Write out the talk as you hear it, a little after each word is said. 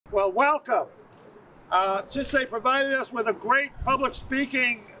Well, welcome. Since they provided us with a great public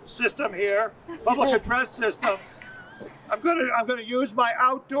speaking system here, public address system, I'm gonna use my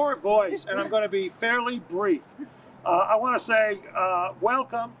outdoor voice, and I'm gonna be fairly brief. I want to say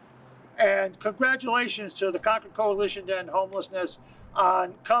welcome and congratulations to the Concord Coalition to End Homelessness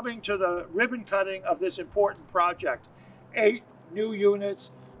on coming to the ribbon cutting of this important project. 8 new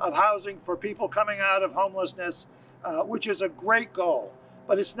units of housing for people coming out of homelessness, which is a great goal,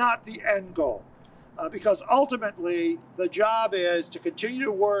 but it's not the end goal. Because ultimately the job is to continue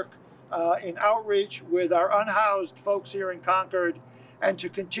to work in outreach with our unhoused folks here in Concord and to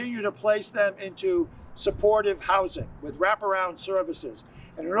continue to place them into supportive housing with wraparound services.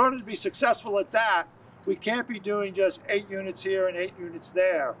 And in order to be successful at that, we can't be doing just 8 units here and 8 units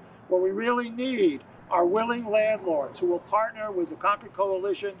there. What we really need are willing landlords who will partner with the Concord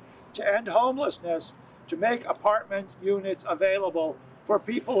Coalition to End Homelessness to make apartment units available for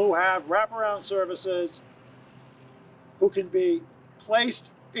people who have wraparound services, who can be placed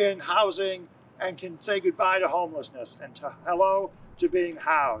in housing and can say goodbye to homelessness and hello to being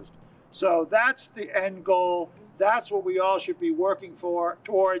housed. So that's the end goal. That's what we all should be working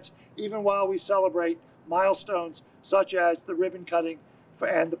towards, even while we celebrate milestones such as the ribbon cutting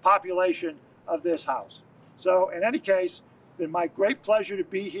and the population of this house. So in any case, it's been my great pleasure to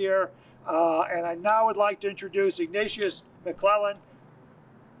be here. And I now would like to introduce Ignatius McClellan,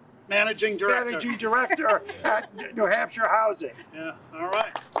 Managing Director at New Hampshire Housing. Yeah, all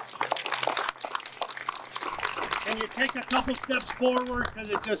right. Can you take a couple steps forward? Because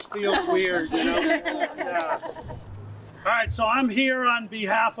it just feels weird, you know? Yeah. All right, so I'm here on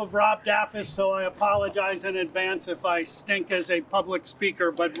behalf of Rob Dappis, so I apologize in advance if I stink as a public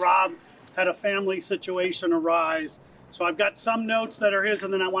speaker, but Rob had a family situation arise. So I've got some notes that are his,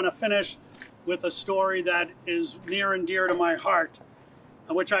 and then I want to finish with a story that is near and dear to my heart,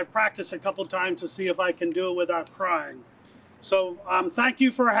 which I've practiced a couple times to see if I can do it without crying. So thank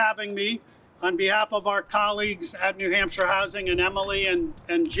you for having me. On behalf of our colleagues at New Hampshire Housing, and Emily and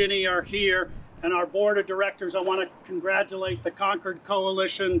Ginny are here, and our board of directors, I want to congratulate the Concord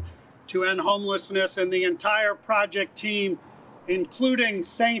Coalition to End Homelessness and the entire project team, including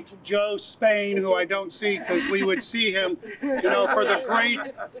Saint Joe Spain, who I don't see because we would see him, you know, for the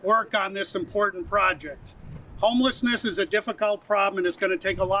great work on this important project. Homelessness is a difficult problem, and it's going to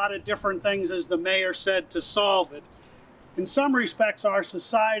take a lot of different things, as the mayor said, to solve it. In some respects, our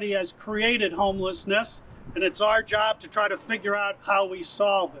society has created homelessness, and it's our job to try to figure out how we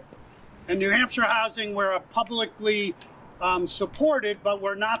solve it. In New Hampshire Housing, we're publicly supported, but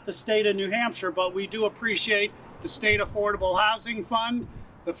we're not the state of New Hampshire, but we do appreciate the State Affordable Housing Fund,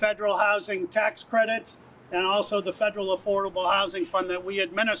 the Federal Housing Tax Credits, and also the Federal Affordable Housing Fund that we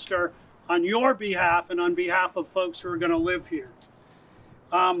administer on your behalf and on behalf of folks who are going to live here.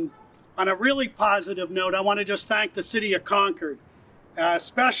 On a really positive note, I want to just thank the City of Concord.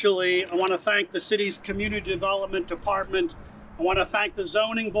 Especially, I want to thank the city's Community Development Department. I want to thank the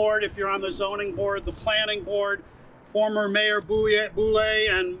Zoning Board, if you're on the Zoning Board, the Planning Board, former Mayor Boulay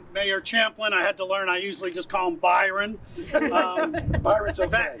and Mayor Champlin. I had to learn, I usually just call him Byron. Byron's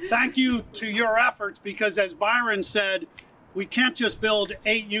okay. Thank you to your efforts, because as Byron said, we can't just build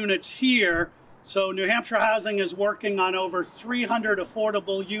 8 units here. So New Hampshire Housing is working on over 300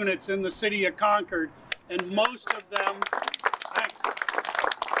 affordable units in the city of Concord, and most of them,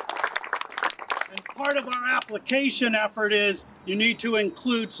 and part of our application effort is you need to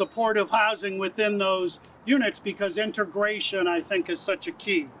include supportive housing within those units, because integration, I think, is such a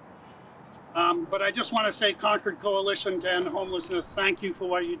key. But I just want to say, Concord Coalition to End Homelessness, thank you for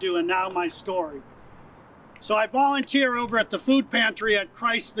what you do. And now my story. So I volunteer over at the food pantry at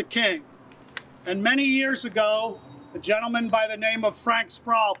Christ the King. And many years ago, a gentleman by the name of Frank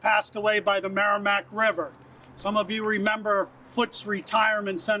Sproul passed away by the Merrimack River. Some of you remember Foots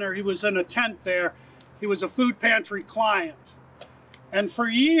Retirement Center. He was in a tent there. He was a food pantry client. And for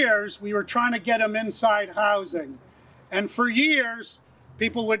years, we were trying to get him inside housing. And for years,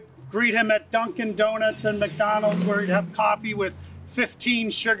 people would greet him at Dunkin' Donuts and McDonald's, where he'd have coffee with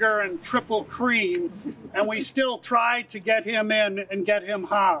 15 sugar and triple cream. And we still tried to get him in and get him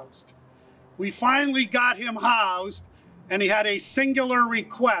housed. We finally got him housed, and he had a singular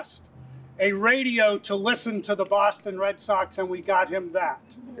request, a radio to listen to the Boston Red Sox, and we got him that.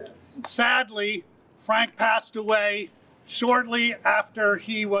 Yes. Sadly, Frank passed away shortly after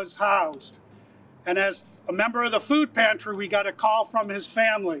he was housed. And as a member of the food pantry, we got a call from his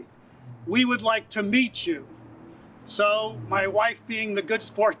family. We would like to meet you. So my wife, being the good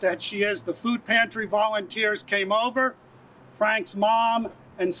sport that she is, the food pantry volunteers came over. Frank's mom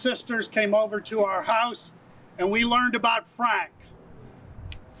and sisters came over to our house, and we learned about Frank.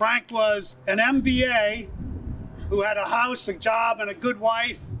 Frank was an MBA who had a house, a job, and a good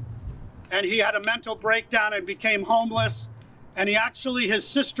wife, and he had a mental breakdown and became homeless. And his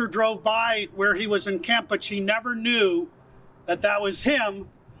sister drove by where he was in camp, but she never knew that that was him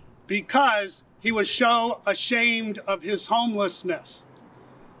because he was so ashamed of his homelessness.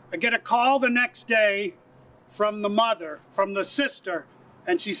 I get a call the next day from the mother, from the sister,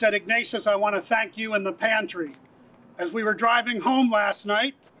 and she said, "Ignatius, I want to thank you in the pantry. As we were driving home last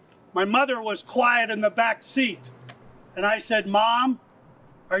night, my mother was quiet in the back seat. And I said, 'Mom,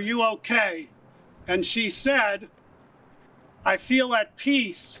 are you okay?' And she said, 'I feel at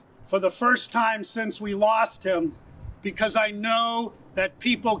peace for the first time since we lost him because I know that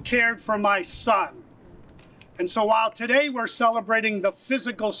people cared for my son.'" And so while today we're celebrating the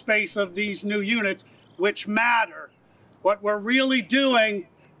physical space of these new units, which matter, what we're really doing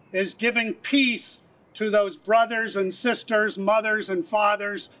is giving peace to those brothers and sisters, mothers and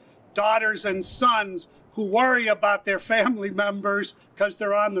fathers, daughters and sons who worry about their family members because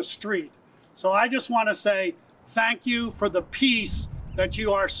they're on the street. So I just want to say thank you for the peace that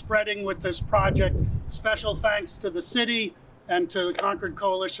you are spreading with this project. Special thanks to the city and to the Concord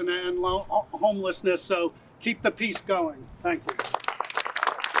Coalition and Homelessness. So keep the peace going. Thank you.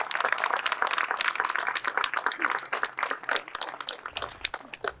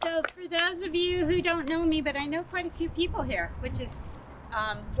 So for those of you who don't know me, but I know quite a few people here, which is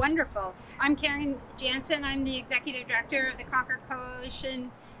wonderful. I'm Karen Jansen. I'm the Executive Director of the Concord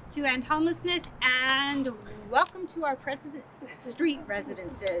Coalition to End Homelessness, and welcome to our street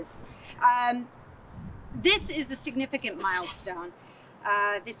residences. This is a significant milestone.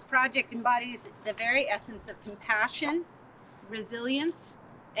 This project embodies the very essence of compassion, resilience,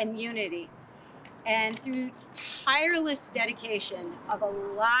 and unity. And through tireless dedication of a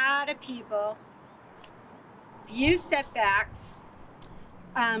lot of people, few setbacks,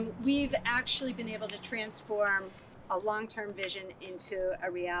 we've actually been able to transform a long-term vision into a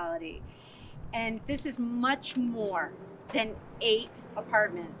reality. And this is much more than 8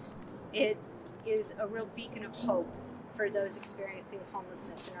 apartments. It is a real beacon of hope for those experiencing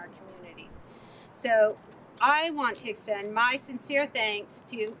homelessness in our community. So I want to extend my sincere thanks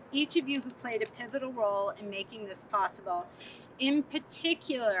to each of you who played a pivotal role in making this possible. In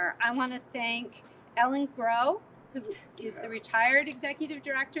particular, I want to thank Ellen Groh, who is the retired Executive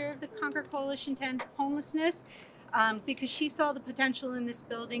Director of the Concord Coalition to End Homelessness, because she saw the potential in this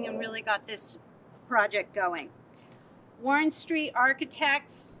building and really got this project going. Warren Street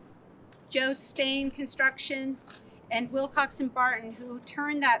Architects, Joe Spain Construction, and Wilcox and Barton, who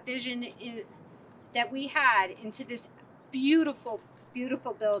turned that vision that we had into this beautiful,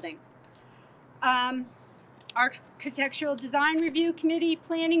 beautiful building. Architectural Design Review Committee,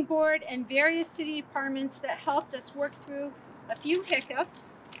 Planning Board, and various city departments that helped us work through a few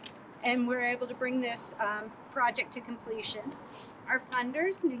hiccups, and we're able to bring this project to completion. Our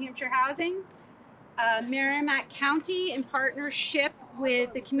funders, New Hampshire Housing, Merrimack County, in partnership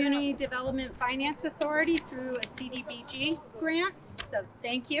with the Community Development Finance Authority through a CDBG grant, so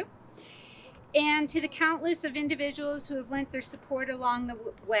thank you. And to the countless of individuals who have lent their support along the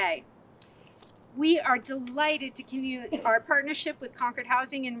way. We are delighted to continue our partnership with Concord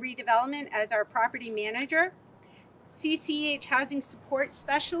Housing and Redevelopment as our property manager. CCH Housing Support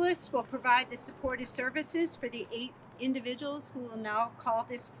Specialists will provide the supportive services for the 8 individuals who will now call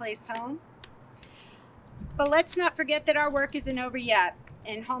this place home. But let's not forget that our work isn't over yet,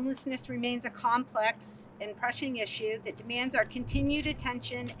 and homelessness remains a complex and pressing issue that demands our continued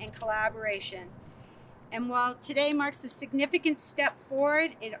attention and collaboration. And while today marks a significant step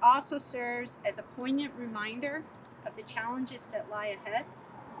forward, it also serves as a poignant reminder of the challenges that lie ahead.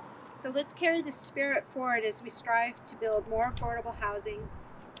 So let's carry this spirit forward as we strive to build more affordable housing,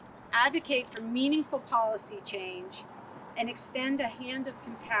 advocate for meaningful policy change, and extend a hand of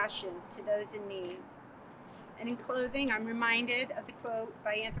compassion to those in need. And in closing, I'm reminded of the quote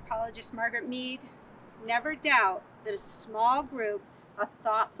by anthropologist Margaret Mead: "Never doubt that a small group of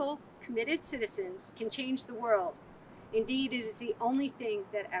thoughtful, committed citizens can change the world. Indeed, it is the only thing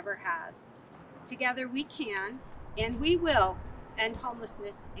that ever has." Together we can, and we will, end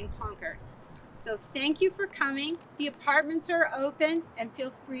homelessness in Concord. So thank you for coming. The apartments are open, and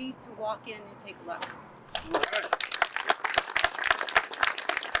feel free to walk in and take a look. All right.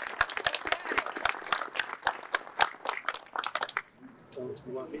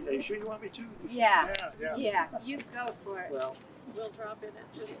 Are you sure you want me to? Yeah, you go for it. Well, We'll drop in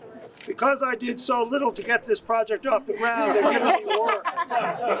at just the right. because I did so little to get this project off the ground, they're giving me work.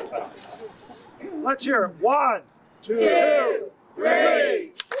 Let's hear it. 1, 2,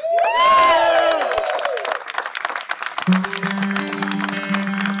 3.